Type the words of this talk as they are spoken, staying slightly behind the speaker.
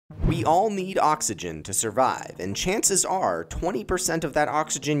We all need oxygen to survive, and chances are 20% of that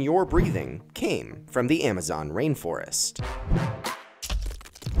oxygen you're breathing came from the Amazon rainforest.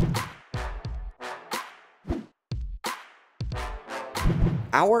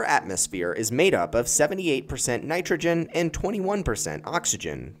 Our atmosphere is made up of 78% nitrogen and 21%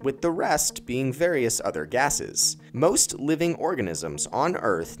 oxygen, with the rest being various other gases. Most living organisms on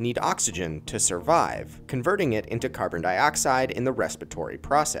Earth need oxygen to survive, converting it into carbon dioxide in the respiratory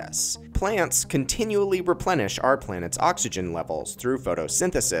process. Plants continually replenish our planet's oxygen levels through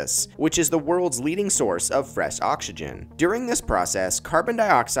photosynthesis, which is the world's leading source of fresh oxygen. During this process, carbon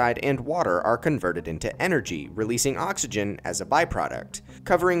dioxide and water are converted into energy, releasing oxygen as a byproduct.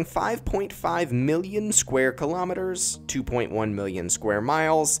 Covering 5.5 million square kilometers, 2.1 million square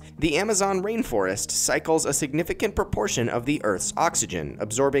miles, the Amazon rainforest cycles a significant proportion of the Earth's oxygen,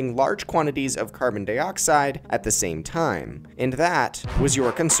 absorbing large quantities of carbon dioxide at the same time. And that was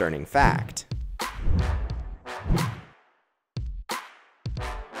your concerning fact.